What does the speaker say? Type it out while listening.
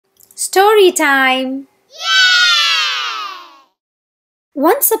Story time!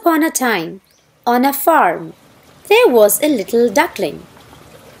 Once upon a time, on a farm, there was a little duckling.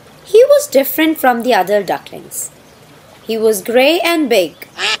 He was different from the other ducklings. He was grey and big,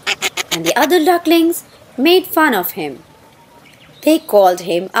 and the other ducklings made fun of him. They called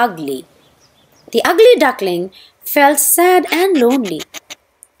him ugly. The ugly duckling felt sad and lonely.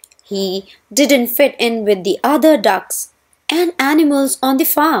 He didn't fit in with the other ducks and animals on the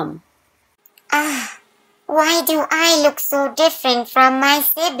farm. Why do I look so different from my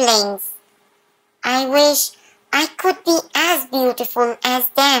siblings? I wish I could be as beautiful as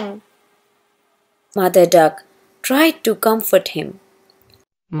them. Mother Duck tried to comfort him.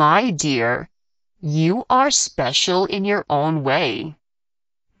 My dear, you are special in your own way.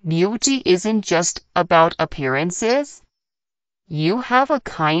 Beauty isn't just about appearances. You have a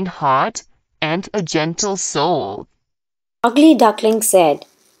kind heart and a gentle soul. Ugly Duckling said,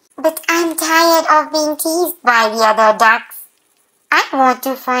 But I'm tired of being teased by the other ducks. I want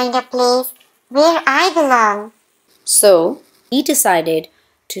to find a place where I belong. So he decided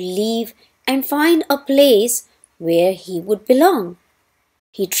to leave and find a place where he would belong.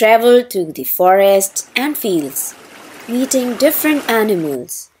 He traveled to the forests and fields, meeting different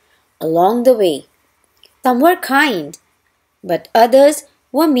animals. Along the way, some were kind, but others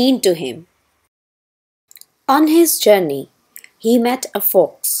were mean to him. On his journey, he met a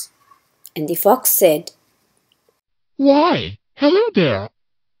fox, and the fox said, Why, hello there,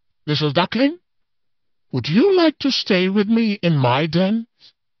 little duckling. Would you like to stay with me in my den?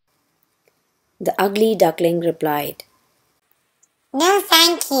 The ugly duckling replied, No,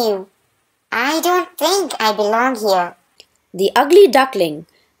 thank you. I don't think I belong here. The ugly duckling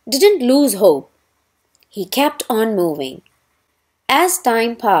didn't lose hope. He kept on moving. As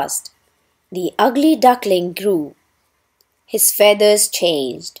time passed, the ugly duckling grew. His feathers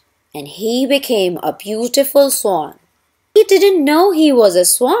changed, and he became a beautiful swan. He didn't know he was a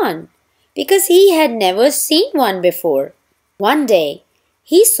swan because he had never seen one before. One day,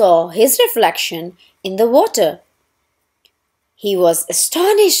 he saw his reflection in the water. He was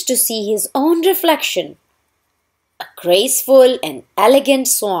astonished to see his own reflection, a graceful and elegant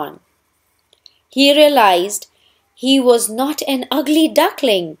swan. He realized he was not an ugly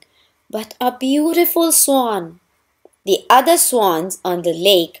duckling, but a beautiful swan. The other swans on the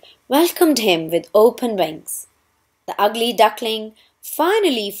lake welcomed him with open wings. The ugly duckling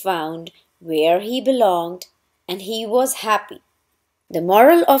finally found where he belonged, and he was happy. The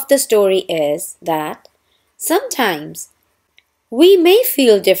moral of the story is that sometimes we may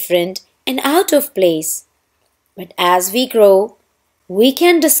feel different and out of place, but as we grow, we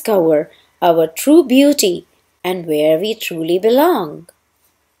can discover our true beauty and where we truly belong.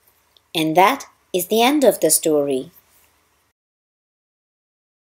 And that is the end of the story.